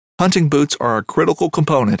Hunting boots are a critical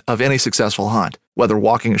component of any successful hunt. Whether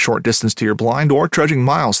walking a short distance to your blind or trudging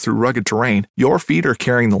miles through rugged terrain, your feet are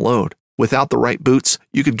carrying the load. Without the right boots,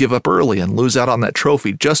 you could give up early and lose out on that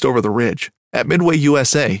trophy just over the ridge. At Midway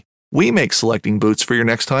USA, we make selecting boots for your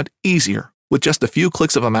next hunt easier. With just a few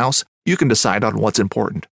clicks of a mouse, you can decide on what's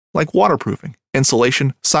important, like waterproofing,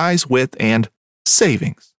 insulation, size, width, and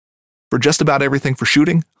savings. For just about everything for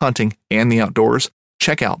shooting, hunting, and the outdoors,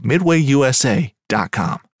 check out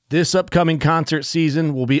MidwayUSA.com. This upcoming concert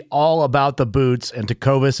season will be all about the boots, and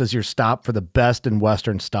Tecovas is your stop for the best in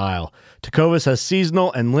Western style. Tecovas has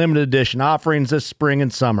seasonal and limited edition offerings this spring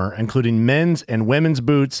and summer, including men's and women's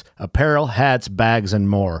boots, apparel, hats, bags, and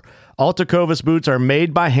more. All Tecovas boots are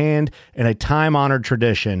made by hand in a time-honored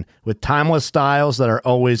tradition with timeless styles that are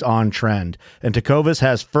always on trend. And Tecovas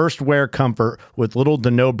has first wear comfort with little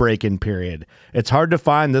to no break-in period. It's hard to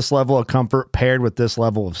find this level of comfort paired with this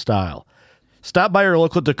level of style. Stop by your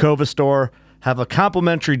local Tecovas store, have a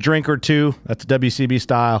complimentary drink or two, that's WCB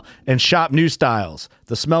style, and shop new styles.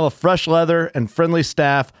 The smell of fresh leather and friendly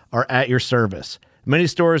staff are at your service. Many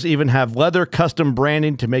stores even have leather custom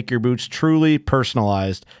branding to make your boots truly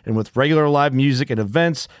personalized. And with regular live music and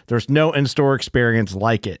events, there's no in-store experience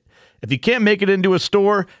like it. If you can't make it into a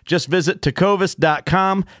store, just visit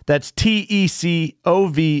Tecovas.com. That's TECOVAS.com.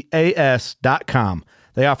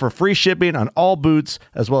 They offer free shipping on all boots,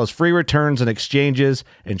 as well as free returns and exchanges,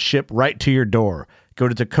 and ship right to your door. Go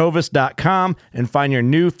to Tecovas.com and find your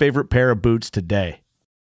new favorite pair of boots today.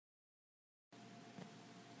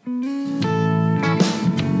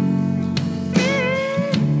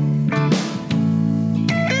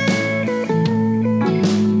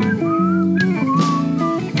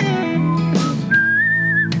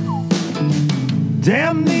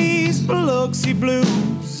 Damn these Biloxi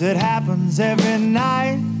blues, it happens every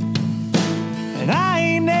night. And I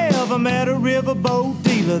ain't ever met a riverboat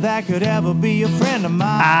dealer that could ever be a friend of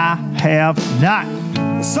mine. I have not.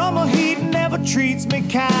 The summer heat never treats me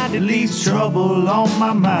kind, it leaves trouble on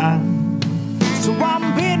my mind. So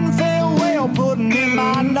I'm bidding farewell, putting in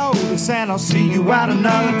my notice, and I'll see you out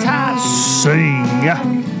another time. Sing.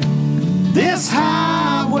 This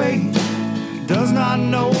highway does not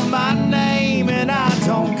know my name, and I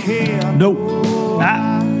don't care. No,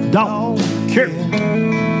 I don't care.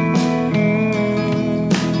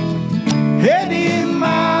 Heading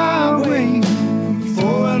my way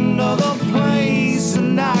for another place,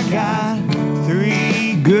 and I got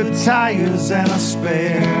 3 good tires and a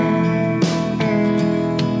spare.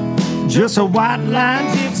 Just a white line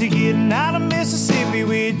gypsy getting out of Mississippi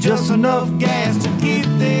with just enough gas to get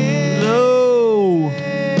there. Low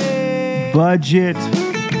budget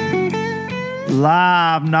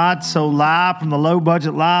live, not so live, from the Low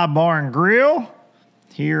Budget Live Bar and Grill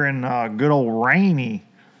here in good old rainy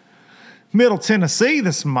Middle Tennessee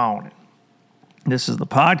this morning. This is the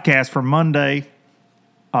podcast for Monday,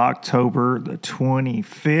 October the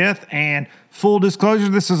 25th. And full disclosure,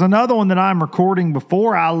 this is another one that I'm recording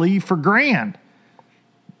before I leave for Grand.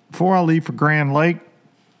 Before I leave for Grand Lake,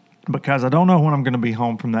 because I don't know when I'm going to be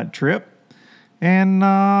home from that trip. And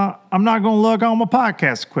I'm not going to lug all my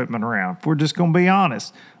podcast equipment around. If we're just going to be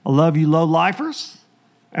honest. I love you low-lifers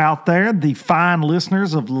out there, the fine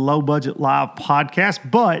listeners of the Low Budget Live podcast,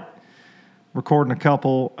 but recording a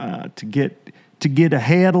couple to get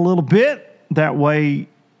ahead a little bit. That way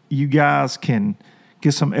you guys can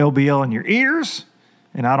get some LBL in your ears,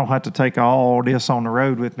 and I don't have to take all this on the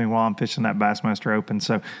road with me while I'm fishing that Bassmaster Open.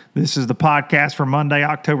 So this is the podcast for Monday,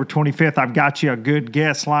 October 25th. I've got you a good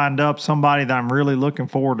guest lined up, somebody that I'm really looking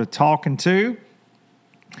forward to talking to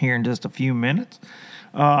here in just a few minutes.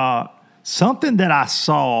 Something that I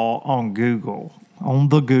saw on Google, I've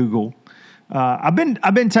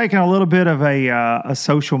been taking a little bit of a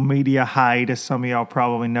social media hiatus. Some of y'all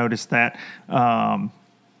probably noticed that.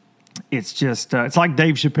 It's just it's like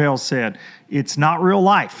Dave Chappelle said. It's not real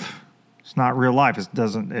life. It's not real life.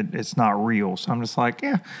 It's not real. So I'm just like,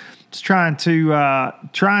 just trying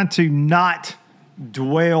to not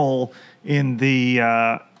dwell in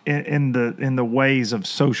the ways of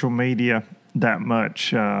social media that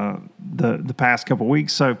much the past couple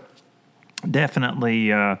weeks. So definitely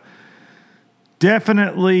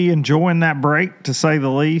enjoying that break, to say the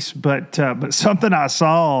least. But something I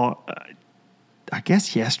saw, I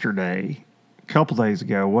guess yesterday, a couple days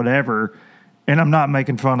ago, whatever. And I'm not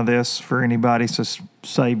making fun of this for anybody, so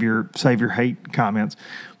save your hate comments.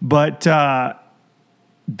 But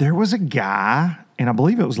there was a guy, and I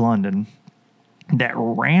believe it was London, that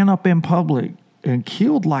ran up in public and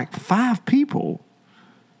killed like 5 people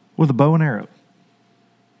with a bow and arrow.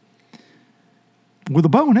 With a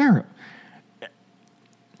bow and arrow.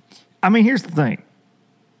 I mean, here's the thing.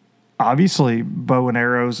 obviously bow and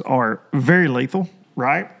arrows are very lethal,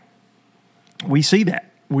 right? We see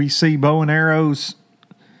that. We see bow and arrows,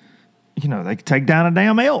 they can take down a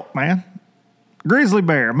damn elk, man. Grizzly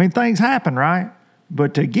bear. I mean, things happen, right?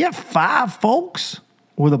 But to get 5 folks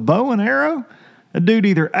with a bow and arrow, a dude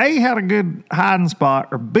either A, had a good hiding spot,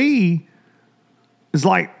 or B, is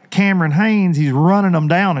like Cameron Haynes. He's running them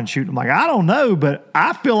down and shooting them. Like, I don't know, but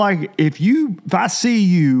I feel like if I see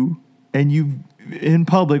you and you in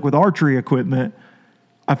public with archery equipment,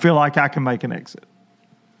 I feel like I can make an exit.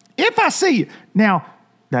 If I see you. Now,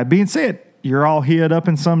 that being said, you're all hid up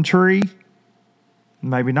in some tree,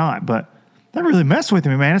 maybe not, but that really messed with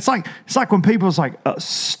me, man. It's like when people's like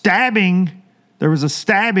stabbing. There was a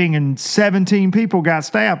stabbing and 17 people got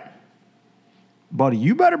stabbed. Buddy,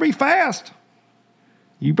 you better be fast.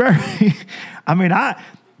 You better be, I mean, I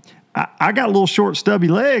got little short stubby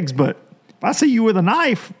legs, but if I see you with a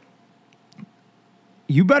knife,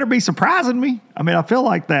 you better be surprising me. I mean, I feel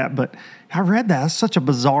like that, but I read that. That's such a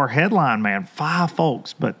bizarre headline, man. 5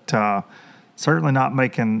 folks, but certainly not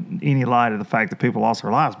making any light of the fact that people lost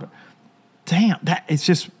their lives. But damn, it's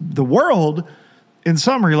just the world. In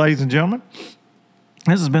summary, ladies and gentlemen,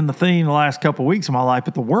 this has been the theme the last couple of weeks of my life,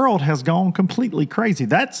 but the world has gone completely crazy.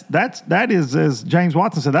 That is, as James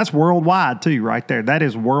Watson said, that's worldwide too, right there. That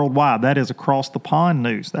is worldwide. That is across the pond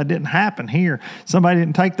news. That didn't happen here. Somebody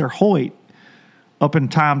didn't take their Hoyt up in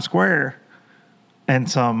Times Square and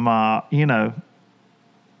some,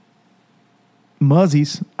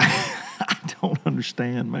 muzzies. I don't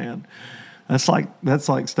understand, man. That's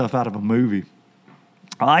like stuff out of a movie.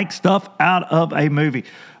 I like stuff out of a movie.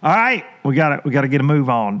 All right, we got to get a move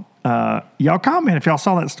on. Y'all comment if y'all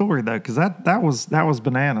saw that story though, because that was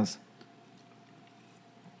bananas.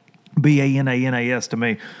 BANANAS to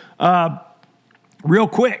me. Real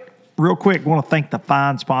quick, want to thank the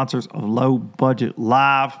fine sponsors of Low Budget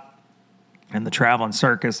Live and the Traveling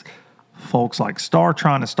Circus. Folks like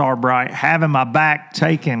StarTron and Starbright having my back,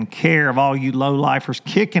 taking care of all you low-lifers,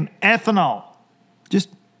 kicking ethanol just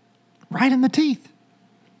right in the teeth.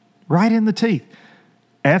 Right in the teeth.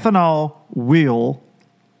 Ethanol will,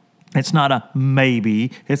 it's not a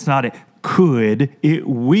maybe, it's not a could, it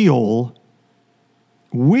will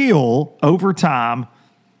over time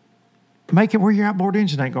make it where your outboard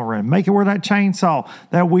engine ain't going to run. Make it where that chainsaw,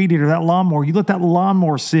 that weed eater, that lawnmower, you let that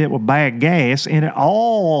lawnmower sit with bad gas in it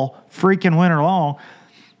all freaking winter long.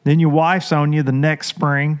 Then your wife's on you the next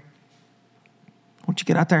spring. Once you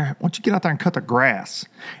get out there and cut the grass,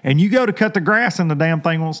 and you go to cut the grass and the damn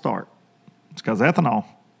thing won't start. It's because ethanol.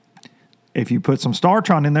 If you put some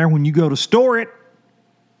StarTron in there, when you go to store it,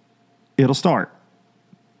 it'll start.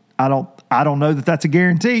 I don't know that that's a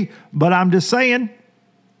guarantee, but I'm just saying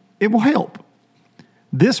it will help.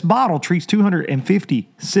 This bottle treats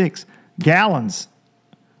 256 gallons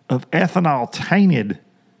of ethanol-tainted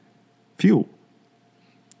fuel.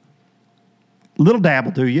 Little dab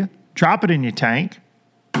will do you. Drop it in your tank.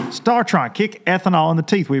 StarTron, kick ethanol in the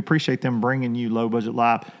teeth. We appreciate them bringing you Low Budget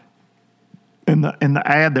Live. In the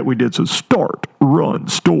ad that we did says start, run,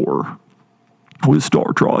 store with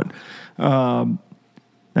StarTron.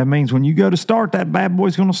 That means when you go to start, that bad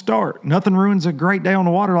boy's going to start. Nothing ruins a great day on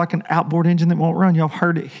the water like an outboard engine that won't run. Y'all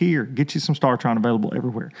heard it here. Get you some StarTron available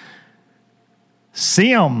everywhere.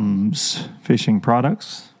 Simms Fishing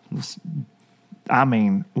Products. I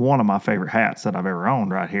mean, one of my favorite hats that I've ever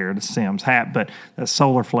owned right here, the Simms hat, but the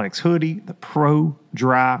Solar Flex hoodie, the Pro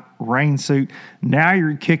Dry rain suit. Now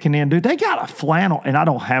you're kicking in. Dude, they got a flannel, and I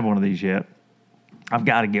don't have one of these yet. I've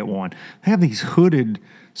got to get one. They have these hooded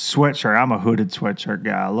sweatshirt. I'm a hooded sweatshirt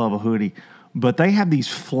guy. I love a hoodie. But they have these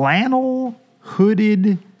flannel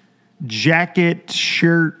hooded jacket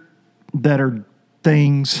shirt that are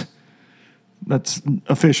things. That's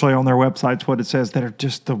officially on their websites what it says, that are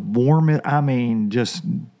just the warmest. I mean, just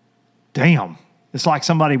damn. It's like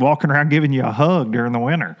somebody walking around giving you a hug during the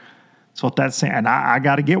winter. That's what that's saying. And I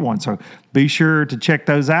got to get one. So be sure to check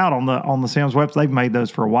those out on the Simms website. They've made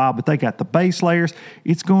those for a while, but they got the base layers.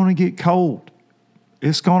 It's going to get cold.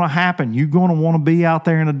 It's going to happen. You're going to want to be out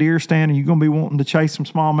there in a deer stand, and you're going to be wanting to chase some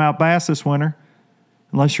smallmouth bass this winter,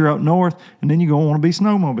 unless you're up north, and then you're going to want to be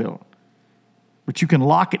snowmobiling. But you can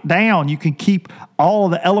lock it down. You can keep all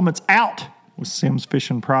of the elements out with Simms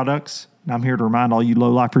Fishing Products. And I'm here to remind all you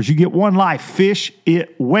low-lifers, you get one life. Fish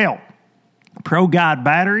it well. Pro Guide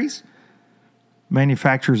batteries,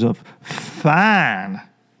 manufacturers of fine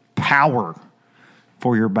power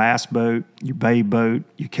for your bass boat, your bay boat,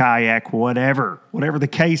 your kayak, whatever the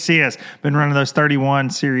case is. Been running those 31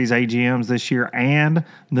 series AGMs this year and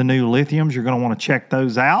the new lithiums. You're going to want to check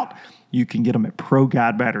those out. You can get them at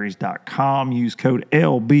ProGuideBatteries.com. Use code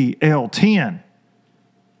LBL10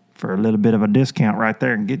 for a little bit of a discount right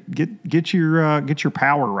there, and get your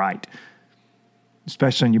power right,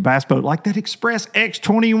 especially on your bass boat like that Express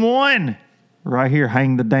X21 right here.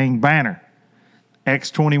 Hang the dang banner.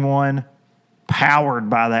 X21 powered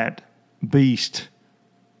by that beast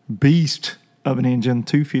of an engine,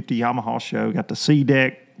 250 Yamaha show. Got the C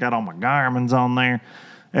deck, got all my Garmin's on there.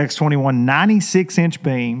 X21 96-inch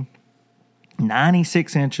beam.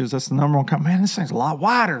 96 inches. That's the number one. Man, this thing's a lot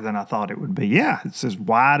wider than I thought it would be. Yeah, it's as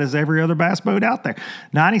wide as every other bass boat out there.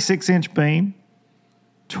 96-inch beam,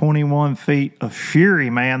 21 feet of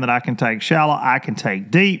fury, man, that I can take shallow, I can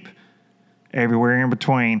take deep, everywhere in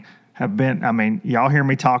between. Y'all hear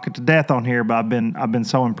me talking to death on here, but I've been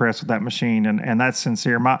so impressed with that machine, and that's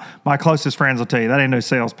sincere. My closest friends will tell you that ain't no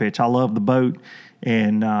sales pitch. I love the boat,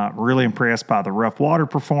 and really impressed by the rough water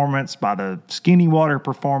performance, by the skinny water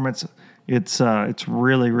performance. It's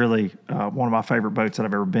really, really one of my favorite boats that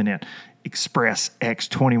I've ever been in. Express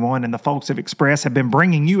X21. And the folks of Express have been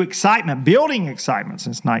bringing you excitement, building excitement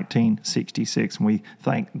since 1966. And we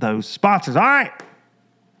thank those sponsors. All right.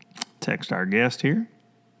 Text our guest here.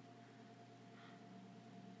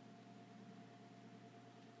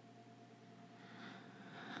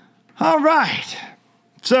 All right.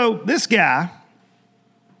 So this guy,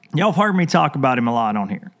 y'all have heard me talk about him a lot on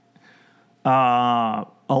here. A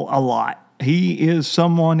lot. He is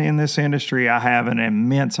someone in this industry I have an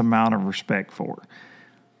immense amount of respect for.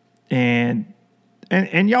 And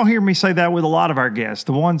y'all hear me say that with a lot of our guests.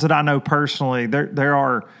 The ones that I know personally, there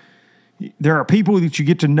are people that you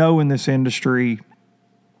get to know in this industry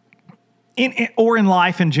or in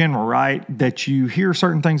life in general, right? That you hear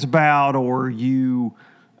certain things about, or you,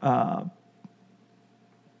 I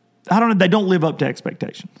don't know, they don't live up to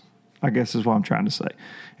expectations, I guess is what I'm trying to say.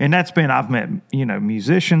 And that's been, I've met,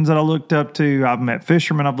 musicians that I looked up to. I've met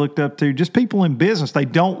fishermen I've looked up to. Just people in business. They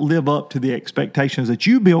don't live up to the expectations that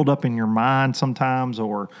you build up in your mind sometimes,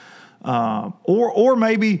 or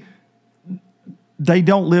maybe they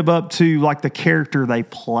don't live up to like the character they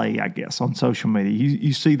play, I guess, on social media.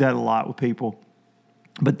 You see that a lot with people.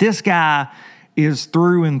 But this guy is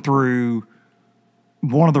through and through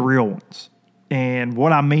one of the real ones. And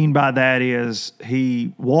what I mean by that is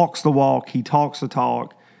he walks the walk, he talks the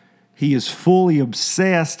talk. He is fully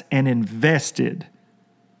obsessed and invested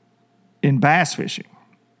in bass fishing.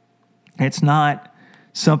 It's not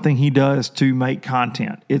something he does to make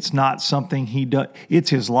content. It's not something he does. It's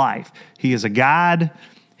his life. He is a guide.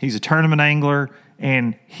 He's a tournament angler,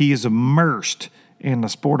 and he is immersed in the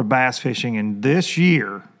sport of bass fishing. And this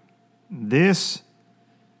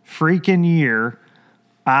freaking year,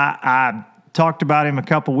 I talked about him a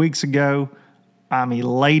couple weeks ago. I'm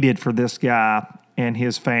elated for this guy and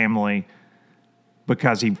his family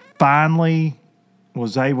because he finally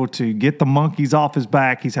was able to get the monkeys off his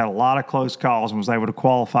back. He's had a lot of close calls and was able to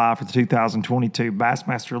qualify for the 2022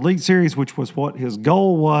 Bassmaster Elite Series, which was what his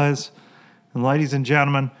goal was. And ladies and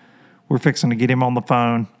gentlemen, we're fixing to get him on the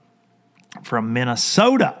phone from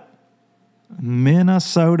Minnesota.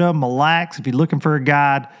 Mille Lacs. If you're looking for a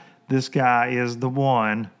guide, this guy is the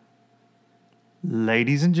one.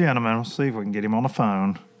 Ladies and gentlemen, let's see if we can get him on the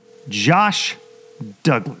phone. Josh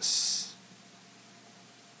Douglas.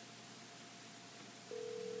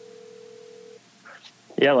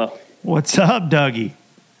 Yellow. What's up, Dougie?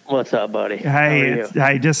 What's up, buddy?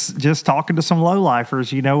 Hey, just talking to some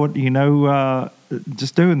lowlifers.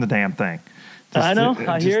 Just doing the damn thing. I know.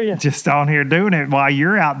 I hear you. Just on here doing it while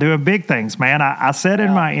you're out doing big things, man. I said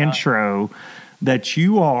in my intro that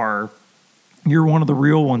you're one of the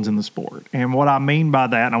real ones in the sport, and what I mean by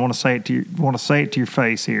that, and I want to say it to your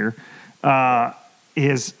face here,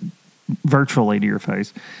 is virtually to your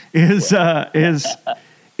face, is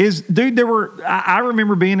dude. I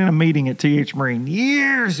remember being in a meeting at TH Marine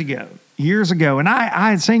years ago, and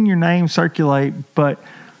I had seen your name circulate, but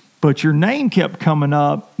your name kept coming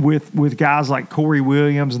up with guys like Corey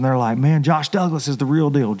Williams, and they're like, man, Josh Douglas is the real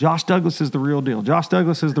deal. Josh Douglas is the real deal. Josh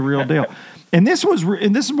Douglas is the real deal. And this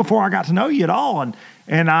is before I got to know you at all.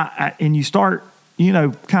 And you start,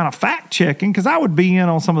 kind of fact checking, because I would be in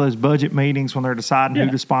on some of those budget meetings when they're deciding who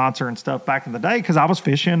to sponsor and stuff back in the day, because I was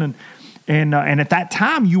fishing and at that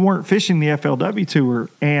time you weren't fishing the FLW tour,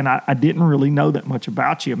 and I didn't really know that much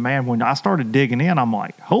about you. Man, when I started digging in, I'm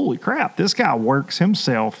like, holy crap, this guy works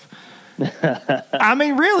himself. I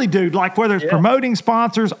mean, really, dude, like whether it's promoting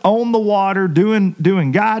sponsors, on the water,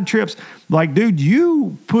 doing guide trips, like, dude,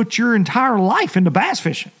 you put your entire life into bass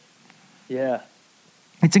fishing. Yeah.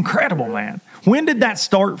 It's incredible, man. When did that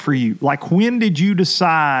start for you? Like, when did you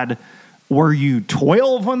decide? Were you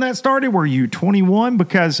 12 when that started? Were you 21?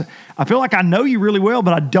 Because I feel like I know you really well,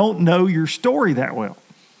 but I don't know your story that well.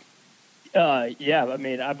 Yeah, I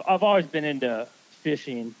mean, I've always been into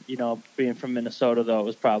fishing. You know, being from Minnesota, though, it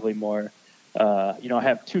was probably more. You know, I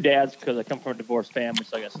have two dads because I come from a divorced family,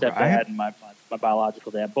 so I got stepdad Right. and my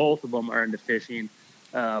biological dad. Both of them are into fishing.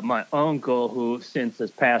 My uncle, who since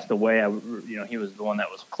has passed away, you know, he was the one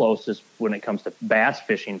that was closest when it comes to bass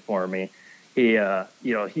fishing for me. He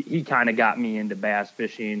kind of got me into bass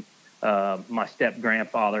fishing. My step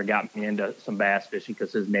grandfather got me into some bass fishing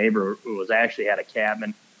because his neighbor was actually had a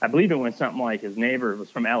cabin. I believe it went something like his neighbor was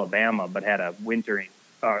from Alabama, but had a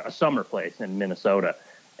a summer place in Minnesota.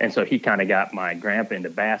 And so he kind of got my grandpa into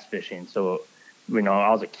bass fishing. So, you know, I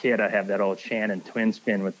was a kid, I have that old Shannon twin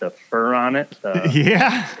spin with the fur on it.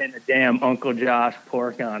 Yeah. And the damn Uncle Josh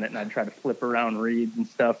pork on it. And I'd try to flip around reeds and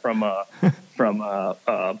stuff from a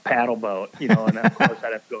paddle boat, you know, and then of course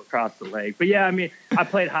I'd have to go across the lake. But yeah, I mean, I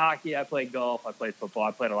played hockey, I played golf, I played football,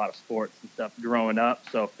 I played a lot of sports and stuff growing up.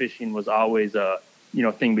 So fishing was always a, you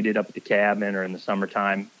know, thing we did up at the cabin or in the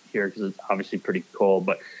summertime here because it's obviously pretty cold.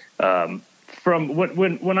 But from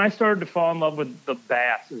when I started to fall in love with the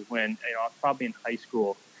bass is when, you know, probably in high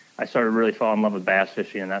school, I started to really fall in love with bass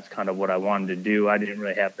fishing, and that's kind of what I wanted to do. I didn't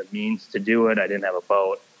really have the means to do it. I didn't have a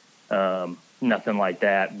boat, nothing like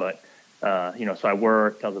that. But, you know, so I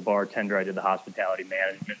worked. I was a bartender. I did the hospitality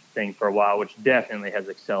management thing for a while, which definitely has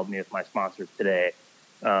excelled me with my sponsors today.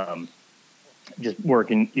 Just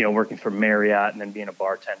working for Marriott and then being a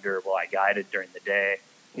bartender while I guided during the day.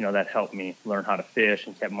 You know, that helped me learn how to fish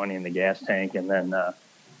and kept money in the gas tank. And then,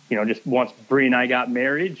 you know, just once Bree and I got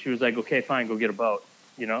married, she was like, okay, fine, go get a boat.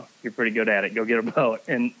 You know, you're pretty good at it. Go get a boat.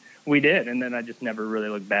 And we did. And then I just never really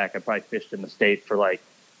looked back. I probably fished in the state for like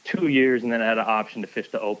 2 years. And then I had an option to fish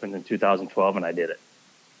the Opens in 2012 and I did it.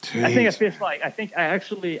 Jeez. I think I fished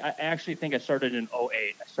I actually think I started in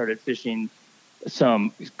 2008. I started fishing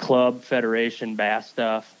some club federation bass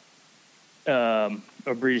stuff.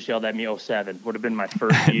 Or British yelled at me 2007 would have been my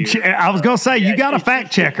first year. I was going to say, you got a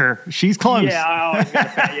fact checker. She's close. Yeah, I always got to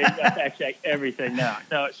fact check everything now.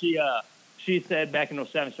 No, she said back in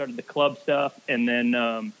 2007 started the club stuff. And then,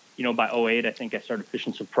 you know, by 2008, I think I started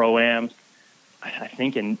fishing some pro-ams. I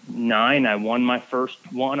think in 2009, I won my first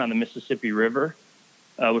one on the Mississippi River,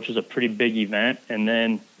 which was a pretty big event. And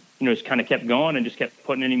then, you know, just kind of kept going and just kept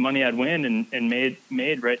putting any money I'd win and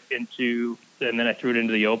made right into, and then I threw it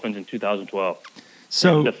into the Opens in 2012.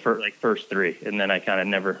 So the first three, and then I kind of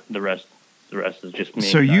never the rest is just me.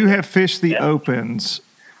 So you have fished the Opens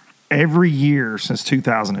every year since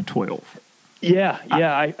 2012.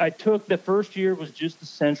 Yeah. I took the first year was just the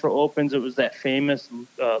Central Opens. It was that famous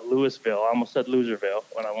Louisville. I almost said Loserville,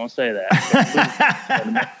 and I won't say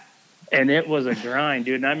that. And it was a grind,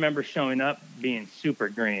 dude. And I remember showing up being super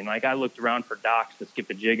green. Like I looked around for docks to skip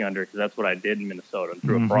a jig under because that's what I did in Minnesota and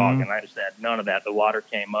threw a frog, and I just had none of that. The water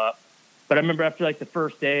came up. But I remember after like the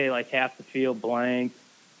first day, like half the field blank,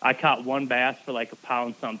 I caught one bass for like a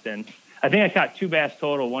pound something. I think I caught two bass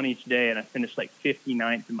total, one each day, and I finished like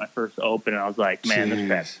 59th in my first Open. And I was like, man, this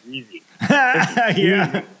bass is easy.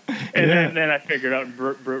 Yeah. And then I figured out in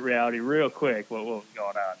brute reality real quick what was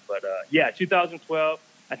going on. But yeah, 2012,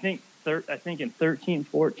 I think in 13,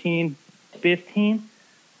 14, 15,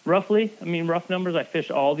 roughly. I mean, rough numbers, I fished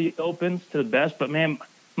all the Opens to the best. But man,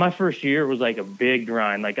 my first year was like a big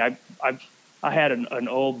grind. Like I had an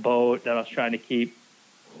old boat that I was trying to keep,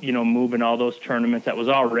 you know, moving all those tournaments that was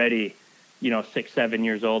already, you know, 6-7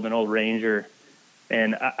 years old, an old Ranger.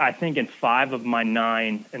 And I think in 5 of my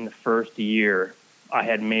 9 in the first year, I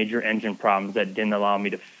had major engine problems that didn't allow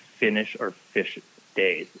me to finish or fish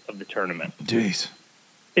days of the tournament. Jeez.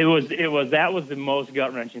 That was the most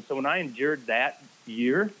gut wrenching. So when I endured that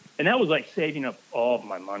year, and that was like saving up all of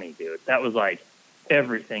my money, dude. That was like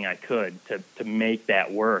everything I could to make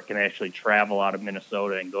that work and actually travel out of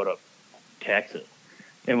Minnesota and go to Texas.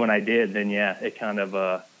 And when I did, then yeah, it kind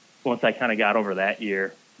of, once I kind of got over that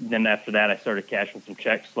year, then after that I started cashing some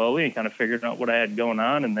checks slowly and kind of figured out what I had going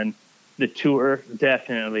on. And then the tour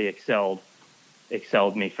definitely excelled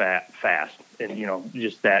me fast. And, you know,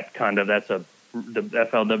 just that kind of, the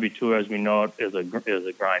FLW tour as we know it is a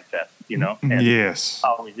grind fest, you know? And yes.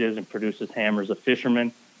 Always is, and produces hammers of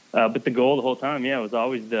fishermen. But the goal the whole time, yeah, was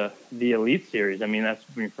always the Elite Series. I mean, that's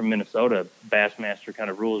from Minnesota. Bassmaster kind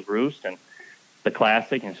of rules roost, and the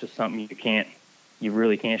Classic, and it's just something you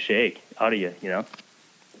really can't shake out of you, you know?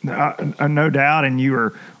 No doubt, and you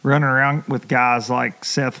were running around with guys like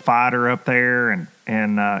Seth Fighter up there,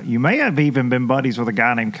 and you may have even been buddies with a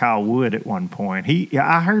guy named Kyle Wood at one point.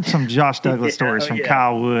 I heard some Josh Douglas stories from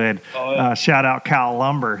Kyle Wood. Shout out Kyle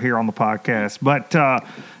Lumber here on the podcast. But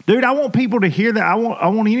dude, I want people to hear that. I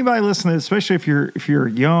want anybody listening, especially if you're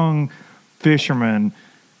a young fisherman,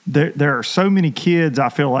 there are so many kids, I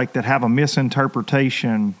feel like, that have a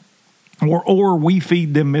misinterpretation or we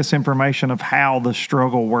feed them misinformation of how the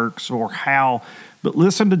struggle works or how. But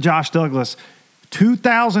listen to Josh Douglas.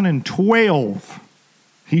 2012,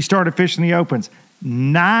 he started fishing the Opens.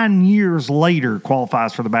 9 years later,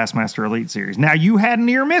 qualifies for the Bassmaster Elite Series. Now, you had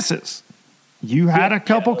near misses. You had a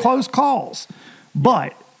couple close calls.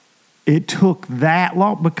 But it took that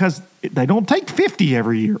long because they don't take 50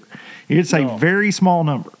 every year. It's a very small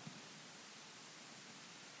number.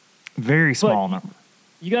 Very small number.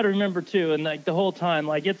 You got to remember, too, and like the whole time,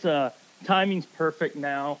 like timing's perfect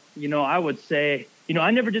now. You know, I would say, you know,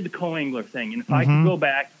 I never did the co-angler thing. And if I could go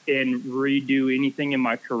back and redo anything in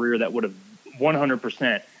my career that would have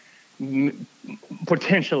 100%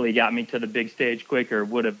 potentially got me to the big stage quicker,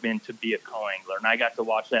 would have been to be a co-angler. And I got to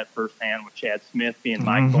watch that firsthand with Chad Smith being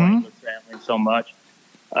my co-angler, traveling so much.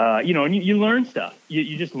 You know, and you learn stuff.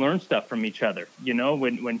 You just learn stuff from each other. You know,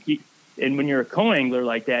 when you're a co-angler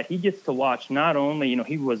like that, he gets to watch not only, you know,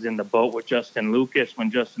 he was in the boat with Justin Lucas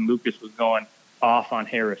when Justin Lucas was going off on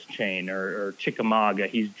Harris Chain or Chickamauga.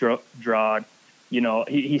 He's drawed, you know,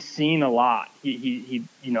 he's seen a lot. He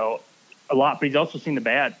you know, a lot, but he's also seen the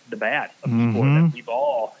bad of the sport. That we've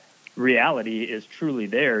all, reality is truly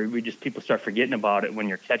there. People start forgetting about it when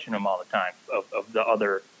you're catching them all the time of the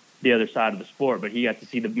other side of the sport. But he got to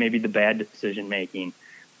see maybe the bad decision making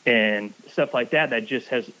and stuff like that. That just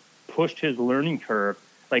has pushed his learning curve,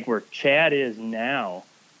 like where Chad is now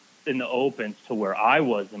in the Opens to where I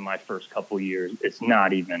was in my first couple years. It's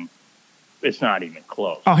not even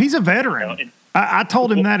close. Oh, he's a veteran. You know, I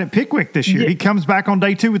told him that at Pickwick this year. He comes back on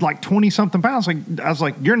day 2 with like 20-something pounds. I was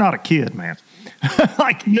like, you're not a kid, man.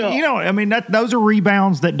 Like, you know, I mean, those are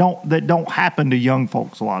rebounds that don't happen to young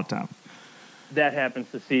folks a lot of times. That happens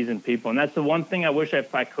to seasoned people. And that's the one thing I wish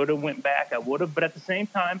if I could have went back, I would have. But at the same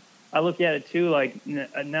time, I look at it too, like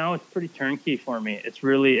now it's pretty turnkey for me.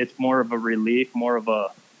 It's more of a relief, more of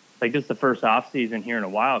a, like this is the first off season here in a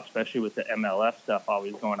while, especially with the MLF stuff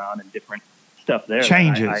always going on and different stuff there.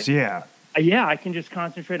 Changes, Yeah, I can just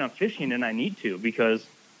concentrate on fishing, and I need to because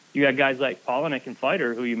you got guys like Polinick and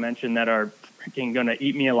Fighter who you mentioned that are freaking going to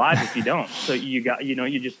eat me alive if you don't. So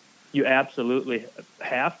you absolutely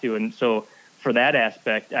have to. And so for that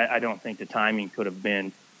aspect, I don't think the timing could have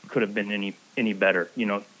been any better. You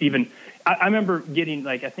know, even I remember getting,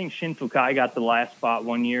 like, I think Shin Fukai got the last spot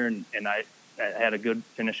one year, and I had a good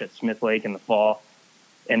finish at Smith Lake in the fall.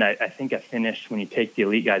 And I think I finished, when you take the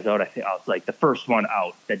elite guys out, I think I was like the first one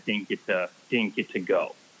out that didn't get to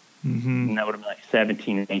go. And that would have been like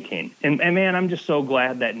 17 and 18. And man, I'm just so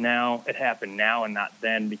glad that now it happened now and not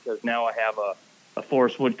then, because now I have a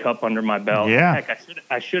Forrest Wood Cup under my belt. Yeah. Heck,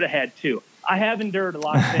 I should have had 2. I have endured a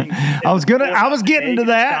lot of things. I was getting to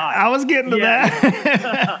that.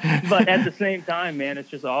 But at the same time, man, it's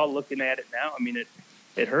just all looking at it now. I mean,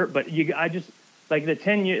 it hurt, but I just, like a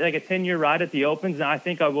 10-year ride at the Opens. And I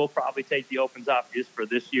think I will probably take the Opens off just for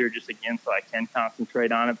this year, just again, so I can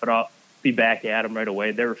concentrate on it, but I'll be back at them right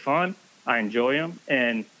away. They were fun. I enjoy them.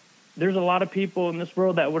 And there's a lot of people in this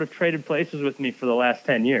world that would have traded places with me for the last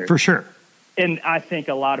 10 years. For sure. And I think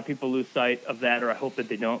a lot of people lose sight of that, or I hope that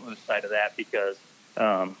they don't lose sight of that, because,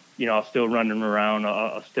 you know, I'll still run them around.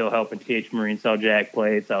 I'll still helping TH Marine sell jack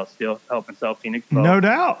plates. I'll still helping sell Phoenix boats. No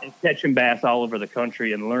doubt. And catching bass all over the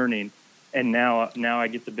country and learning. And now I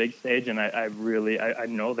get the big stage, and I really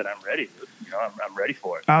know that I'm ready. You know, I'm ready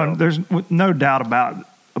for it. So. There's no doubt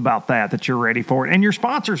about that you're ready for it, and your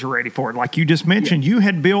sponsors are ready for it. Like you just mentioned, you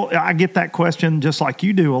had built. I get that question just like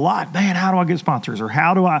you do a lot. Man, how do I get sponsors, or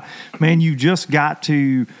how do I? Man, you just got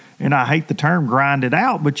to. And I hate the term grind it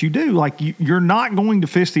out, but you do. Like you're not going to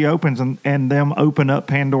fish the Opens and them open up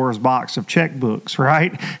Pandora's box of checkbooks,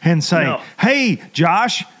 right? And say, no. Hey,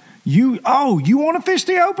 Josh. You want to fish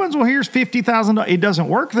the Opens? Well, here's $50,000. It doesn't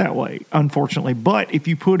work that way, unfortunately. But if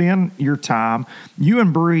you put in your time, you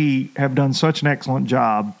and Bree have done such an excellent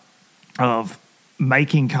job of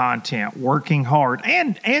making content, working hard,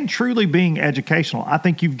 and truly being educational. I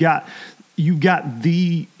think you've got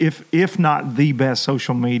the, if not the best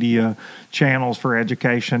social media channels for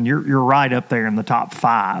education. You're right up there in the top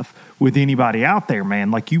 5 with anybody out there,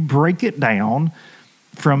 man. Like you break it down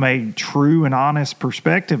from a true and honest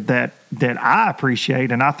perspective that I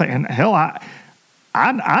appreciate. And I think, and hell,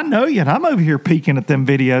 I know you, and I'm over here peeking at them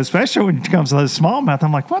videos, especially when it comes to those smallmouth.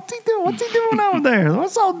 I'm like, what's he doing? What's he doing over there?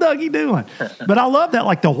 What's old Dougie doing? But I love that,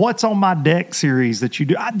 like the What's on My Deck series that you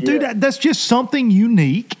do. That's just something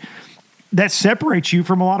unique that separates you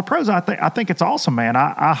from a lot of pros. I think it's awesome, man.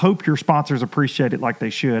 I hope your sponsors appreciate it like they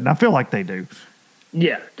should, and I feel like they do.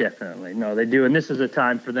 Yeah, definitely. No, they do. And this is a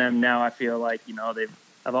time for them now. I feel like, you know,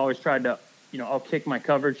 I've always tried to I'll kick my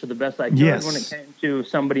coverage to the best I could Yes. when it came to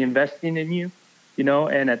somebody investing in you,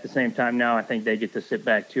 and at the same time now I think they get to sit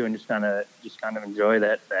back too and just kind of enjoy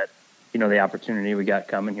that the opportunity we got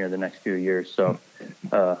coming here the next few years. So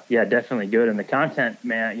yeah, definitely good. And the content,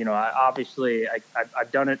 man,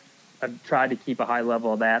 I've done it. I've tried to keep a high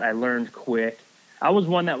level of that. I learned quick. I was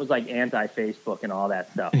one that was like anti-Facebook and all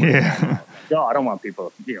that stuff. Yeah. No, I don't want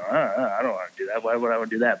people, I don't want to do that. Why would I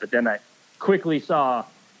want to do that? But then I quickly saw,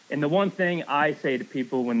 and the one thing I say to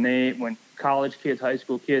people when college kids, high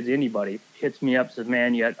school kids, anybody hits me up, says,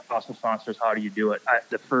 man, you got awesome sponsors, how do you do it?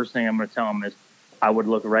 The first thing I'm going to tell them is I would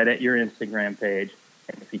look right at your Instagram page.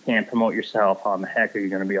 And if you can't promote yourself, how in the heck are you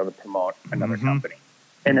going to be able to promote another company?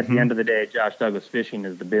 And at the end of the day, Josh Douglas Fishing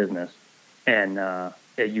is the business. And,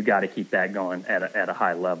 you got to keep that going at a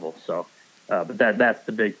high level. So, but that's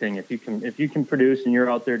the big thing. If you can produce and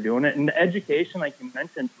you're out there doing it, and the education, like you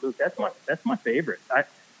mentioned, Luke, that's my favorite.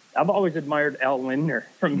 I've always admired Al Lindner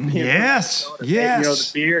from Yes.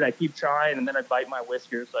 the beard. I keep trying, and then I bite my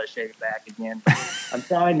whiskers, so I shave it back again. I'm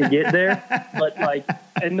trying to get there, but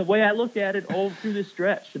and the way I look at it all through the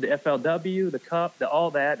stretch, the FLW, the Cup,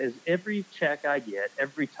 all that is every check I get,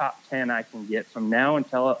 every top 10 I can get from now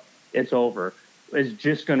until it's over, is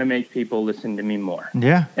just going to make people listen to me more.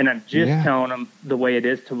 Yeah. And I'm just telling them the way it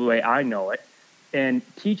is to the way I know it and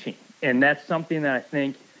teaching. And that's something that I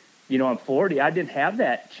think, I'm 40. I didn't have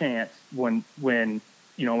that chance when I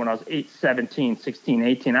was 17, 16,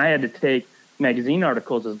 18. I had to take magazine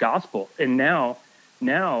articles as gospel. And now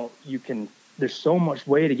you can, there's so much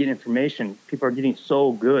way to get information. People are getting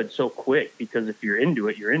so good, so quick, because if you're into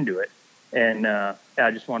it, you're into it. And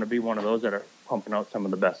I just want to be one of those that are pumping out some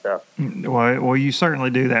of the best stuff. Well, you certainly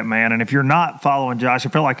do that, man. And if you're not following Josh, I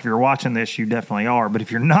feel like if you're watching this, you definitely are. But if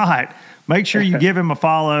you're not, make sure you give him a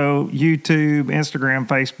follow, YouTube, Instagram,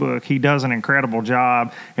 Facebook. He does an incredible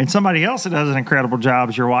job. And somebody else that does an incredible job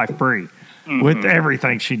is your wife, Bree. With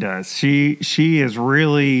everything she does. She is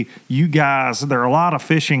really, you guys, there are a lot of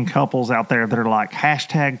fishing couples out there that are like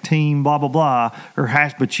 #team blah, blah, blah,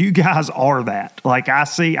 but you guys are that. Like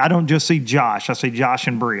I don't just see Josh, I see Josh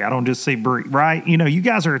and Bree. I don't just see Bree, right? You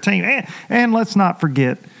guys are a team. And let's not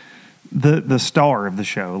forget the star of the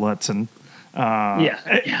show, Lutzen.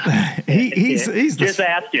 He's just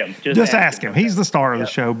ask him. Just ask him. He's the star of the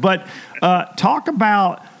show. But talk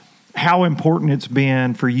about how important it's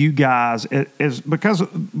been for you guys is because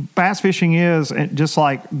bass fishing is just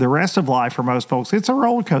like the rest of life for most folks. It's a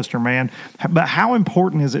roller coaster, man. But how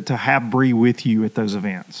important is it to have Bree with you at those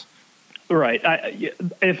events? Right.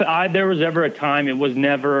 There was ever a time, it was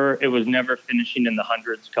never finishing in the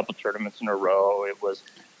hundreds, a couple tournaments in a row. It was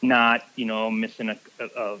not, missing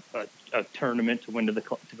a tournament to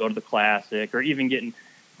go to the Classic, or even getting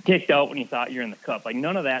kicked out when you thought you're in the Cup. Like,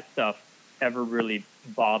 none of that stuff ever really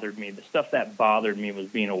bothered me. The stuff that bothered me was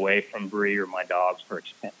being away from Bree or my dogs for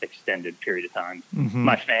extended period of time.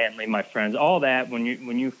 My family, my friends, all that. When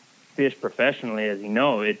you fish professionally, as you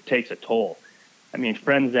know, it takes a toll. I mean,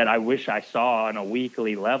 friends that I wish I saw on a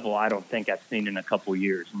weekly level, I don't think I've seen in a couple of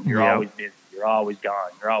years. You're always busy. You're always gone.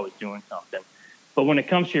 You're always doing something. But when it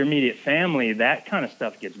comes to your immediate family, that kind of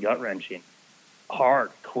stuff gets gut-wrenching, hard,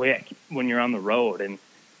 quick when you're on the road. And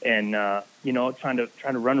trying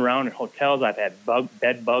to run around in hotels. I've had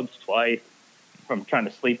bed bugs twice from trying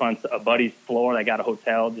to sleep on a buddy's floor. I got a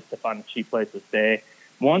hotel just to find a cheap place to stay.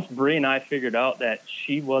 Once Bree and I figured out that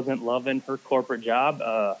she wasn't loving her corporate job,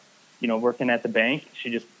 working at the bank,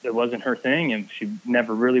 it wasn't her thing, and she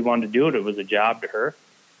never really wanted to do it. It was a job to her,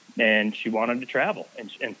 and she wanted to travel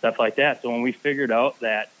and stuff like that. So when we figured out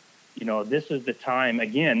that, this is the time,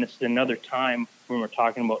 again, this is another time when we're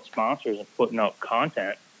talking about sponsors and putting out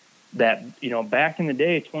content, that, back in the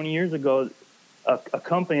day, 20 years ago, a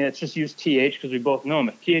company that's just used TH, because we both know them.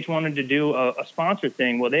 If TH wanted to do a sponsor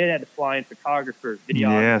thing, well, they had to fly in photographers,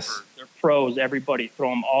 videographers, their pros, everybody, throw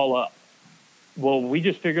them all up. Well, we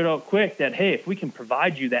just figured out quick that, hey, if we can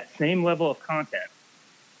provide you that same level of content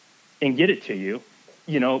and get it to you,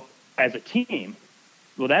 as a team,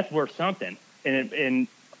 well, that's worth something. And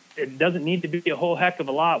it doesn't need to be a whole heck of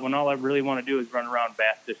a lot when all I really want to do is run around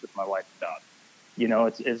bass fish with my wife's dog.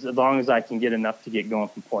 It's as long as I can get enough to get going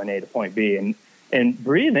from point A to point B and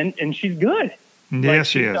breathe, and she's good. Yes,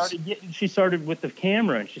 she is. She started with the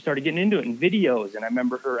camera, and she started getting into it in videos. And I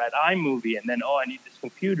remember her at iMovie, and then, I need this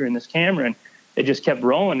computer and this camera, and it just kept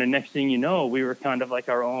rolling. And next thing you know, we were kind of like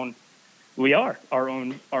our own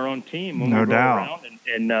team. When no we doubt.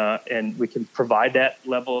 Around and we can provide that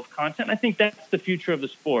level of content. I think that's the future of the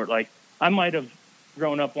sport. Like, I might have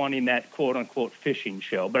grown up wanting that quote unquote fishing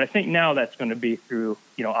show, but I think now that's going to be through,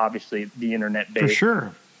 obviously the internet based. For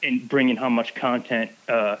sure. and bringing how much content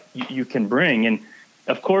you can bring. And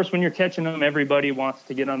of course, when you're catching them, everybody wants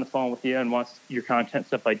to get on the phone with you and wants your content,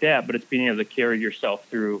 stuff like that. But it's being able to carry yourself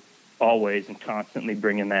through always and constantly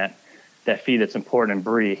bringing that feed that's important. And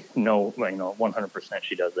Bree, 100%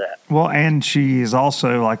 she does that. Well, and she is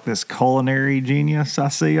also like this culinary genius I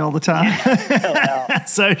see all the time.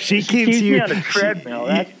 So she keeps you me on a treadmill.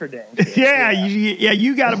 That's for dang sure. Yeah,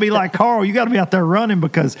 you got to be like Carl. You got to be out there running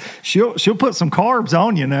because she'll put some carbs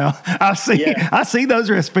on you now. I see those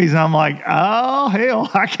recipes and I'm like, oh hell,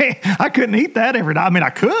 I couldn't eat that every day. I mean,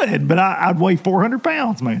 I could, but I'd weigh 400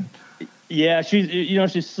 pounds, man. Yeah,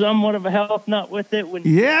 she's somewhat of a health nut with it.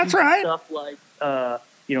 That's right. Stuff like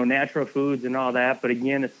natural foods and all that. But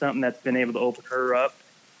again, it's something that's been able to open her up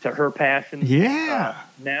to her passion. Yeah.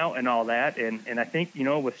 Now and all that, and I think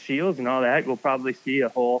with Shields and all that, we'll probably see a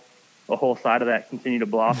whole side of that continue to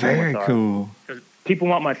blossom. Very cool. Because people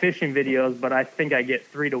want my fishing videos, but I think I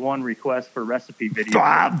get 3-to-1 requests for recipe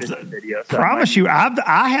videos. So promise you,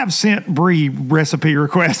 I have sent Bree recipe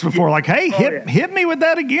requests before. Like, hey, hit me with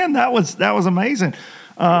that again. That was amazing.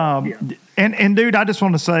 And dude, I just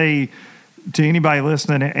want to say to anybody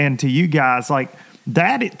listening and to you guys, like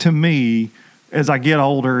that to me, as I get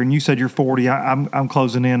older, and you said you're 40, I'm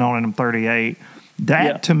closing in on it. I'm 38.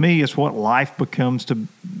 That to me is what life becomes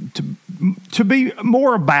to be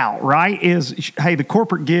more about, right? Is, hey, the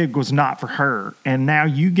corporate gig was not for her. And now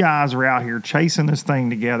you guys are out here chasing this thing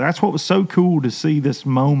together. That's what was so cool to see this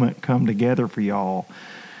moment come together for y'all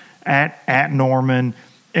at Norman.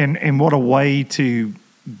 And what a way to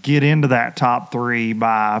get into that top 3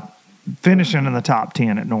 by finishing in the top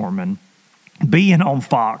 10 at Norman. Being on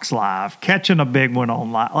Fox Live, catching a big one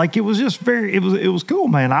on live, like it was just it was cool,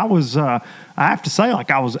 man. I was I have to say,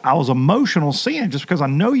 like I was emotional seeing it just because I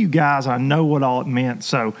know you guys, I know what all it meant.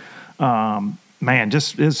 So, man,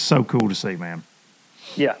 just it's so cool to see, man.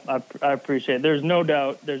 Yeah, I appreciate it. There's no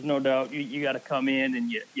doubt. You got to come in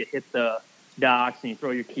and you hit the docks and you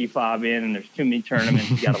throw your key fob in, and there's too many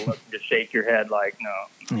tournaments. You got to look and just shake your head like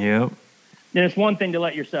no. Yep. And it's one thing to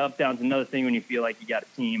let yourself down. It's another thing when you feel like you got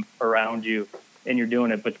a team around you and you're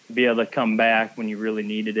doing it, but to be able to come back when you really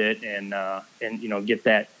needed it and get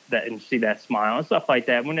that and see that smile and stuff like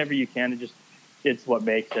that whenever you can, it's what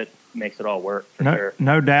makes it all work.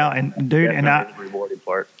 No doubt. And dude, and the rewarding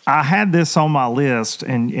part. I had this on my list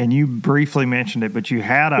and you briefly mentioned it, but you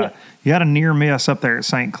had a near miss up there at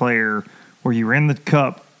St. Clair where you were in the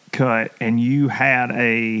cup cut and you had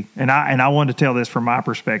and I wanted to tell this from my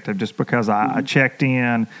perspective just because I checked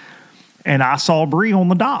in and I saw Bree on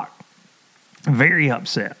the dock, very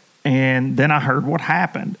upset. And then I heard what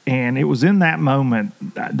happened, and it was in that moment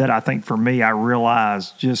that I think for me I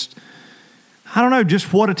realized just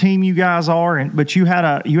what a team you guys are. But you had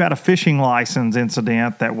a fishing license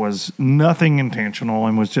incident that was nothing intentional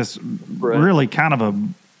and was just really kind of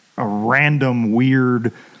a random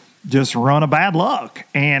weird just run of bad luck,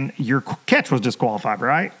 and your catch was disqualified,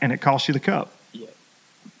 right? And it cost you the cup. Yeah,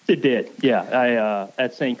 it did. Yeah, I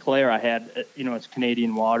at St. Clair, I had it's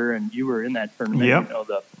Canadian water, and you were in that tournament. Yep.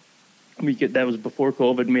 That was before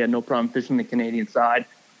COVID, and we had no problem fishing the Canadian side.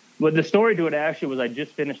 But the story to it actually was I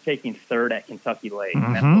just finished taking third at Kentucky Lake,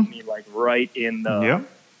 and that put me like right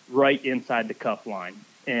inside the cup line.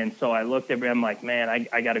 And so I looked at it, I'm like, man,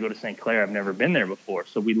 I got to go to St. Clair. I've never been there before.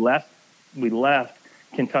 So we left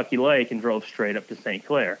Kentucky Lake and drove straight up to St.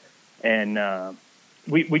 Clair, and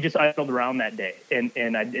we just idled around that day,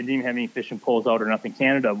 and I didn't even have any fishing poles out or nothing.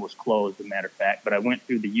 Canada was closed, as a matter of fact, but I went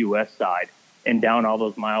through the U.S. side and down all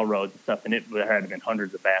those mile roads and stuff, and there had been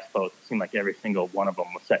hundreds of bass boats. It seemed like every single one of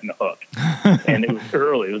them was setting the hook, and it was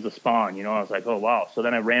early. It was a spawn, I was like, oh wow. So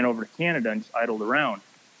then I ran over to Canada and just idled around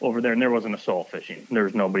over there, and there wasn't a soul fishing. There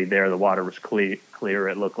was nobody there. The water was clear.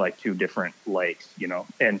 It looked like two different lakes,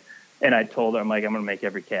 And I told her, I'm like, I'm going to make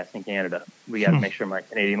every cast in Canada. We got to make sure my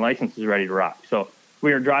Canadian license is ready to rock. So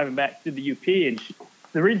we were driving back to the UP, and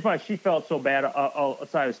the reason why she felt so bad,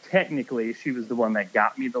 aside was technically she was the one that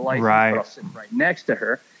got me the license, right. But I was sitting right next to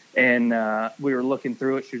her, and we were looking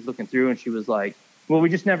through it. She was looking through, and she was like, well, we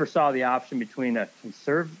just never saw the option between a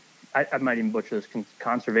I might even butcher this,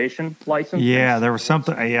 conservation license. Yeah, there was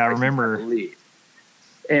something. Yeah, I remember.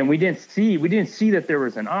 And we didn't see that there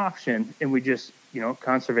was an option, and we just,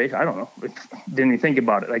 conservation, I don't know. Didn't even think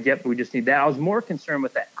about it. Like, yep, we just need that. I was more concerned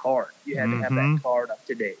with that card. You had to have that card up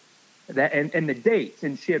to date. That and the dates.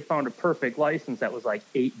 And she had found a perfect license that was like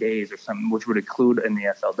 8 days or something, which would include in the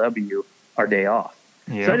SLW our day off.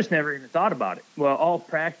 Yep. So I just never even thought about it. Well, all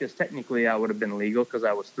practice, technically, I would have been legal because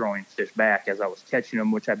I was throwing fish back as I was catching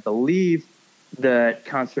them, which I believe the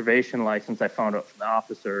conservation license I found out from the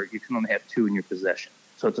officer, you can only have 2 in your possession.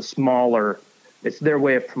 So it's a smaller it's their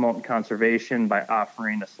way of promoting conservation by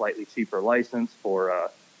offering a slightly cheaper license for,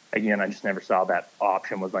 again, I just never saw that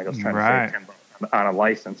option. Was like I was trying to save $10 on a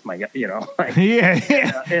license. Like, yeah.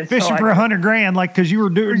 Fishing so for $100,000, like, because you were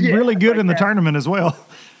doing really good in the tournament as well.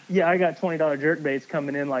 Yeah, I got $20 jerk baits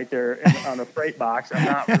coming in like they're on a freight box. I'm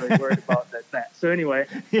not really worried about that. So anyway,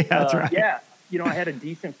 that's right. Yeah, I had a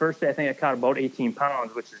decent first day. I think I caught about 18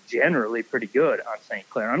 pounds, which is generally pretty good on St.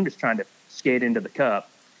 Clair. I'm just trying to skate into the cup.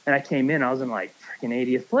 And I came in, I was in like freaking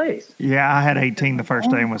 80th place. Yeah, I had 18 the first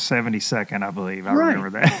day and was 72nd, I believe. I remember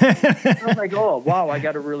that. I was like, oh, wow, I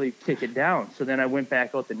got to really kick it down. So then I went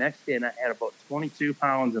back out the next day and I had about 22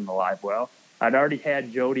 pounds in the live well. I'd already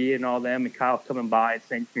had Jody and all them and Kyle coming by and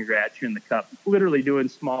saying, congrats, you in the cup. Literally doing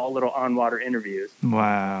small little on-water interviews.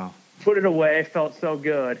 Wow. Put it away, felt so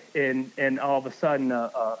good. And all of a sudden,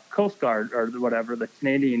 Coast Guard or whatever, the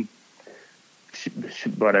Canadian,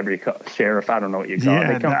 whatever you call it, sheriff, I don't know what you call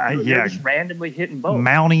it. They're just randomly hitting boats.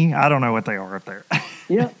 Mountie, I don't know what they are up there.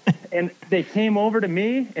 Yeah. And they came over to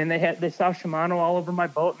me and they saw Shimano all over my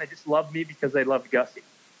boat and they just loved me because they loved Gussie.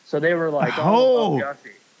 So they were like, oh,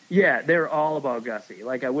 Gussie. Yeah, they were all about Gussie.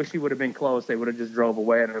 Like, I wish he would have been close. They would have just drove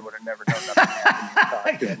away and I would have never done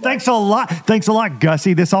nothing. Thanks a lot,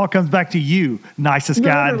 Gussie. This all comes back to you, nicest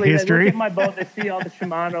guy in history. They look at my boat, they see all the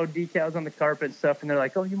Shimano decals on the carpet and stuff, and they're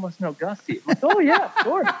like, oh, you must know Gussie. I'm like, oh, yeah, of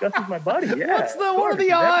course. Gussie's my buddy, yeah. What are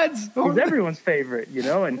the odds? He's everyone's favorite,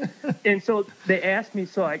 And so they asked me,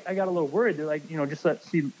 so I got a little worried. They're like, just let's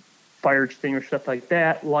see fire extinguisher, stuff like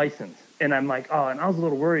that, license. And I'm like, oh, and I was a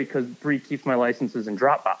little worried because Bree keeps my licenses in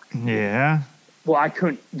Dropbox. Yeah. Well, I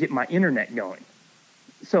couldn't get my internet going.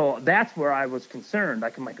 So that's where I was concerned.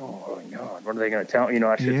 Like, I'm like, oh, my God, what are they going to tell me?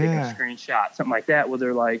 I should take a screenshot, something like that. Well,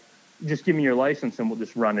 they're like, just give me your license and we'll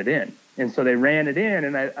just run it in. And so they ran it in,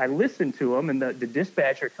 and I listened to them, and the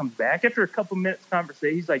dispatcher comes back after a couple minutes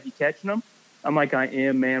conversation. He's like, you catching them? I'm like, I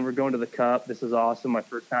am, man. We're going to the Cup. This is awesome. My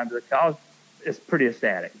first time to the Cup. It's pretty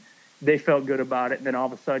ecstatic. They felt good about it. And then all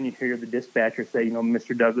of a sudden you hear the dispatcher say,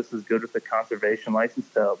 Mr. Douglas is good with the conservation license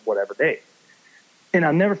to whatever date. And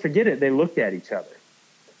I'll never forget it. They looked at each other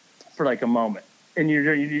for like a moment. And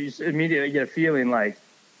you just immediately get a feeling like,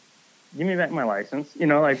 give me back my license.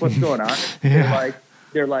 Like, what's going on?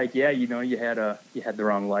 They're like, yeah, you had the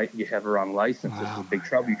wrong you have a wrong license. This is big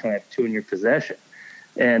trouble. You can't have two in your possession.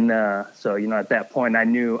 And so, at that point I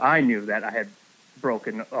knew that I had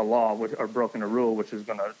broken a law or broken a rule, which was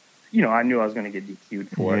going to, I knew I was going to get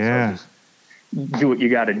DQ'd for it. So just do what you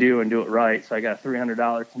got to do and do it right. So I got a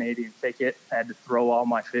 $300 Canadian ticket. I had to throw all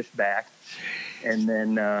my fish back. And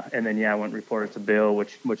then I went and reported to Bill,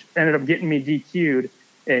 which ended up getting me DQ'd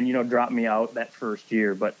and, dropped me out that first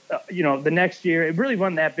year. But, the next year, it really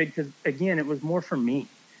wasn't that big because, again, it was more for me.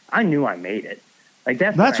 I knew I made it. Like,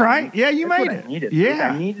 that's right. Yeah, you made it. I needed.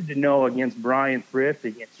 I needed to know against Brian Thrift,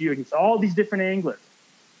 against you, against all these different anglers.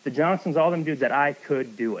 The Johnsons, all them dudes, that I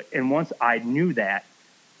could do it. And once I knew that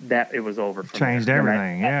it was over for me. Changed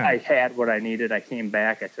everything, I had what I needed. I came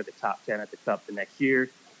back. I took a top 10 at the Cup the next year.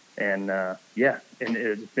 And, and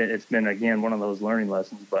it's been, again, one of those learning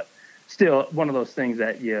lessons. But still, one of those things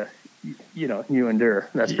that you endure.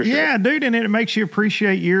 That's for sure. Yeah, dude, and it makes you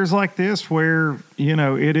appreciate years like this where,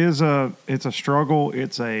 it's a struggle.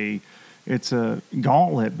 It's a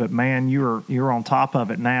gauntlet, but man, you're on top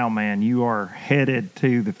of it now, man. You are headed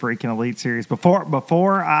to the freaking Elite Series.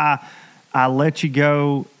 Before I let you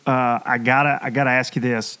go, I gotta ask you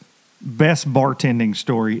this: best bartending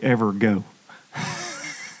story ever? Go.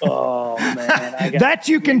 Oh man, that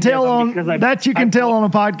you can tell on a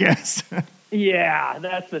podcast. Yeah,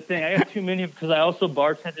 that's the thing. I got too many because I also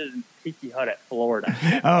bartended in Tiki Hut at Florida.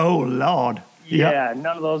 Oh Lord. Yeah,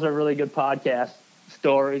 none of those are really good podcasts.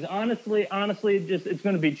 Stories. Honestly, it's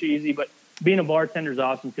going to be cheesy, but being a bartender is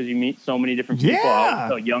awesome because you meet so many different people. Yeah.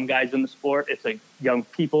 So young guys in the sport, young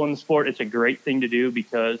people in the sport. It's a great thing to do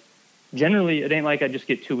because generally it ain't like I just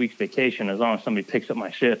get 2 weeks vacation. As long as somebody picks up my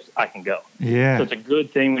shifts, I can go. Yeah. So it's a good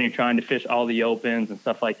thing when you're trying to fish all the opens and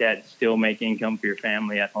stuff like that, and still make income for your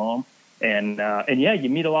family at home. And yeah, you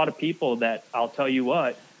meet a lot of people that I'll tell you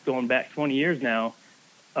what, going back 20 years now,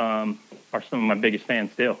 are some of my biggest fans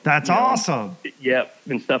still. That's awesome. Yep,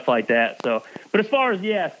 and stuff like that. So, but as far as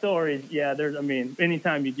stories,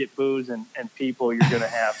 anytime you get booze and people, you're gonna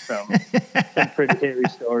have some pretty hairy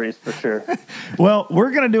stories for sure. Well,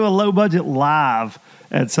 we're gonna do a low budget live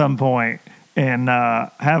at some point and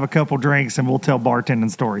have a couple drinks, and we'll tell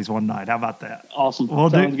bartending stories one night. How about that? Awesome.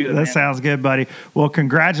 That sounds good, buddy. Well,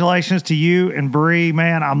 congratulations to you and Bree,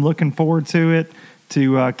 man. I'm looking forward to it.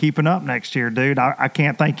 To keeping up next year, dude. I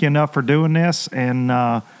can't thank you enough for doing this, and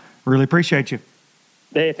really appreciate you.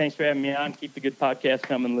 Hey, thanks for having me on. Keep the good podcast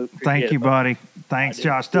coming, Luke. Thank you, buddy. Thanks,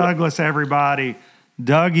 Josh Douglas, everybody.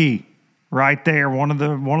 Dougie, right there, one of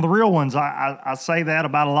the real ones. I say that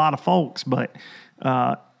about a lot of folks, but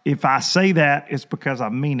if I say that, it's because I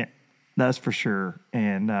mean it. That's for sure.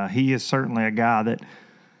 And he is certainly a guy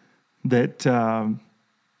that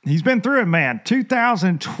he's been through it, man.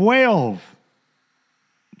 2012.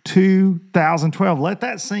 Let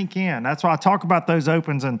that sink in. That's why I talk about those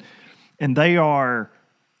opens, and they are,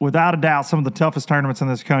 without a doubt, some of the toughest tournaments in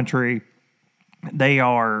this country. They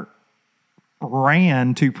are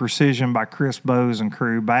ran to precision by Chris Bowes and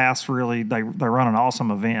crew. Bass really, they run an awesome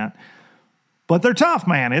event, but they're tough,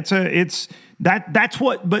 man.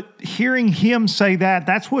 But hearing him say that,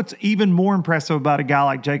 that's what's even more impressive about a guy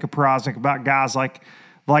like Jacob Prosnick, about guys like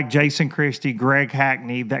Jason Christie, Greg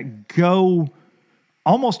Hackney, that go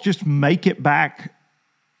almost just make it back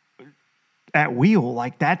at wheel.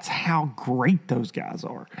 Like, that's how great those guys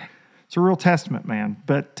are. It's a real testament, man.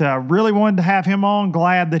 But really wanted to have him on.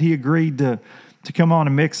 Glad that he agreed to come on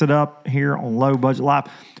and mix it up here on Low Budget Live.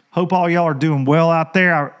 Hope all y'all are doing well out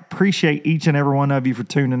there. I appreciate each and every one of you for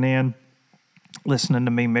tuning in, listening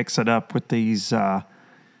to me mix it up with these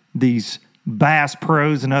Bass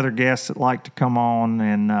pros and other guests that like to come on,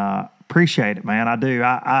 and appreciate it, man. I do.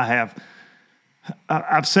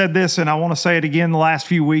 I've said this, and I want to say it again. The last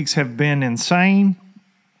few weeks have been insane.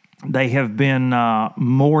 They have been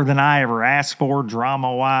more than I ever asked for,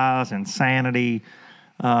 drama-wise, insanity.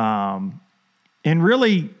 And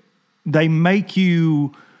really, they make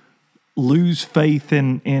you lose faith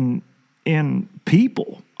in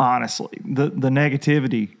people, honestly, the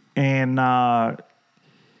negativity. And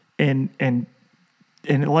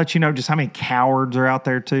it lets you know just how many cowards are out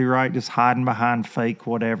there too, right? Just hiding behind fake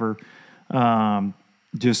whatever.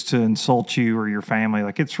 Just to insult you or your family.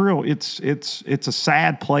 Like, it's real. It's a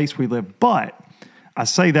sad place we live. But I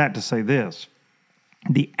say that to say this: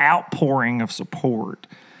 the outpouring of support,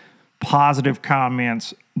 positive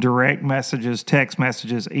comments, direct messages, text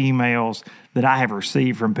messages, emails that I have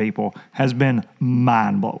received from people has been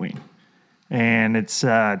mind-blowing. And it's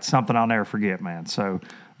something I'll never forget, man. So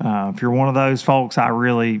if you're one of those folks, I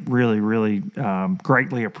really, really, really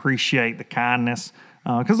greatly appreciate the kindness.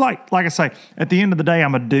 Because like I say, at the end of the day,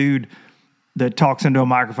 I'm a dude that talks into a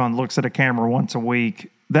microphone, looks at a camera once a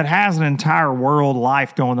week, that has an entire world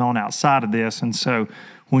life going on outside of this. And so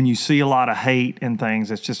when you see a lot of hate and things,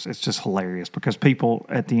 it's just hilarious, because people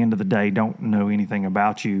at the end of the day don't know anything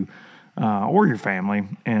about you or your family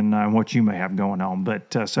and what you may have going on.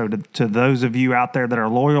 But so to those of you out there that are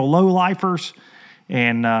loyal low-lifers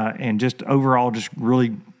and just overall just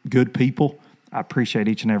really good people, I appreciate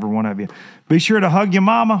each and every one of you. Be sure to hug your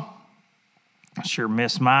mama. I sure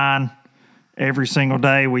miss mine every single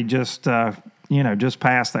day. We just passed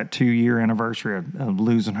that 2-year anniversary of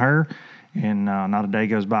losing her. And not a day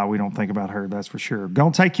goes by we don't think about her, that's for sure.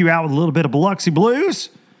 Gonna take you out with a little bit of Biloxi Blues.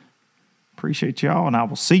 Appreciate y'all, and I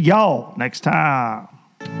will see y'all next time.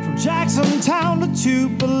 From Jacksontown to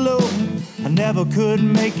Tupelo, I never could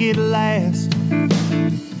make it last.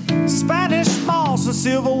 Spanish moss and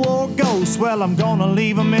Civil War ghosts, well, I'm gonna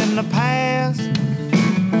leave them in the past.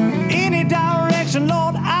 Any direction,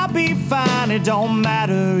 Lord, I'll be fine. It don't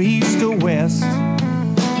matter east or west.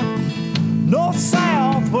 North,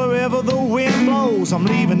 south, wherever the wind blows, I'm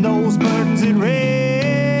leaving those burdens at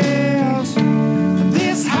rest.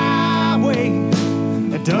 This highway,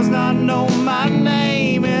 it does not know my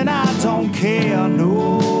name, and I don't care.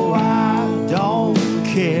 No, I don't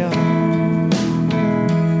care.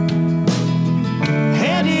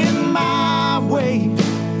 Heading my way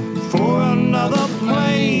for another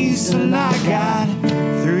place, and I got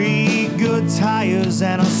 3 good tires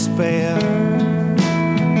and a spare.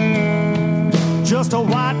 Just a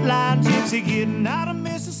white line gypsy getting out of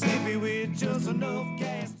Mississippi with just enough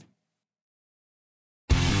gas.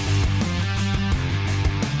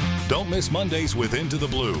 Don't miss Mondays with Into the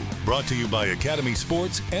Blue, brought to you by Academy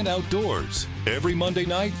Sports and Outdoors. Every Monday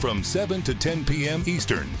night from 7 to 10 p.m.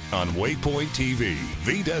 Eastern on Waypoint TV,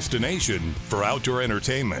 the destination for outdoor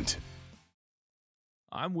entertainment.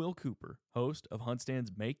 I'm Will Cooper, host of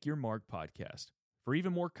HuntStand's Make Your Mark podcast. For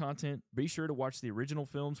even more content, be sure to watch the original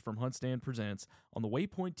films from HuntStand Presents on the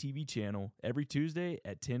Waypoint TV channel every Tuesday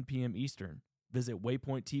at 10 p.m. Eastern. Visit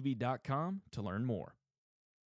waypointtv.com to learn more.